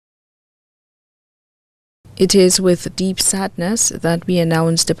It is with deep sadness that we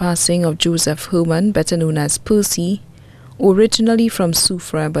announce the passing of Joseph Herman, better known as Percy, originally from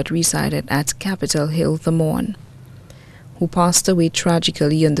Soufrière but resided at Capitol Hill, The Morn, who passed away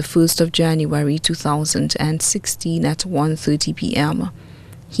tragically on the 1st of January 2016 at 1:30 p.m.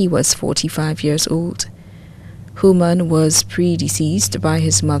 He was 45 years old. Herman was predeceased by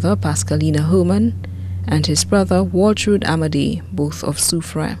his mother, Pascalina Herman, and his brother, Waltraud Amadei, both of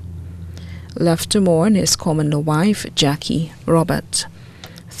Soufrière. Left to mourn his common-law wife, Jackie Robert.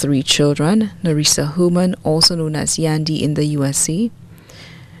 3 children, Narissa Herman, also known as Yandy in the USA,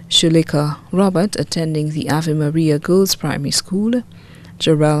 Shulika Robert, attending the Ave Maria Girls Primary School,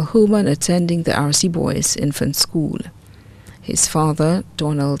 Jarrell Herman, attending the RC Boys Infant School. His father,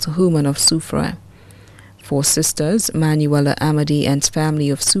 Donald Herman of Soufrière. 4 sisters, Manuela Amadei and family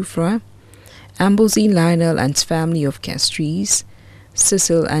of Soufrière, Ambosine Lionel and family of Castries,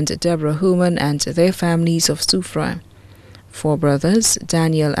 Cecil and Deborah Herman and their families of Soufrière. 4 brothers,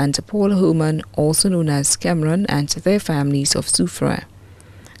 Daniel and Paul Herman, also known as Cameron, and their families of Soufrière.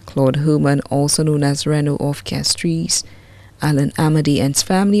 Claude Herman, also known as Renault of Castries, Alan Amadei and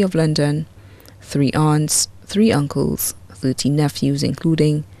family of London, 3 aunts, 3 uncles, 13 nephews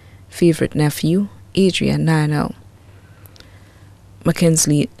including favorite nephew, Adrian Lionel.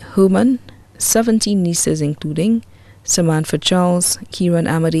 Mackenzie Herman, 17 nieces including Samantha Charles, Kieran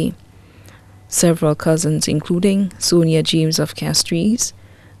Amadei, several cousins including Sonia James of Castries,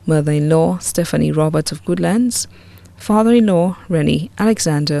 mother-in-law Stephanie Robert of Goodlands, father-in-law Rennie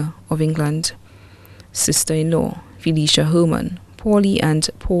Alexander of England, sister-in-law Felicia Herman, Paulie and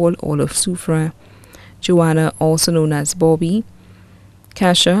Paul all of Soufrière, Joanna also known as Bobby,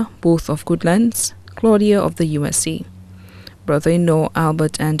 Kasha both of Goodlands, Claudia of the USA, brother-in-law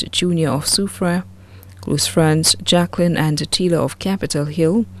Albert and Junior of Soufrière, close friends Jacqueline and Taylor of Capitol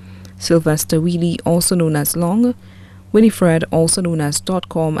Hill, Sylvester Wheely also known as Long, Winifred also known as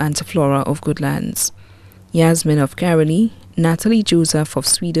 .com and Flora of Goodlands, Yasmin of Carolee, Natalie Joseph of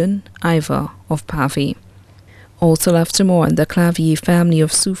Sweden, Iva of Pavey. Also left to mourn the Clavier family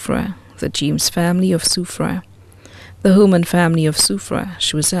of Soufrière, the James family of Soufrière, the Herman family of Soufrière,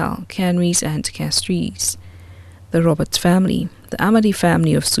 Choiseul, Canries and Castries, the Roberts family, the Amadei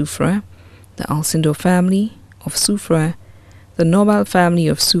family of Soufrière, the Alcindor family of Soufrière, the Nobel family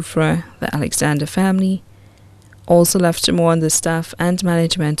of Soufrière, the Alexander family. Also left to mourn the staff and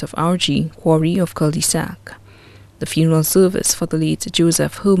management of RG Quarry of Cul-de-Sac. The funeral service for the late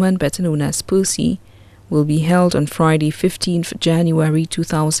Joseph Herman, better known as Percy, will be held on Friday, 15th January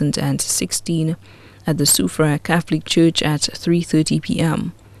 2016 at the Soufrière Catholic Church at 3:30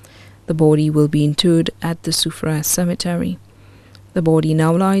 p.m. The body will be interred at the Soufrière Cemetery. The body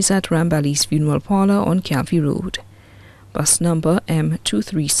now lies at Rambali's Funeral Parlour on Calvi Road. Bus number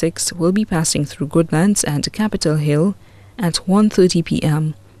M236 will be passing through Goodlands and Capitol Hill at 1:30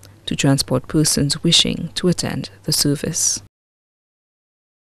 p.m. to transport persons wishing to attend the service.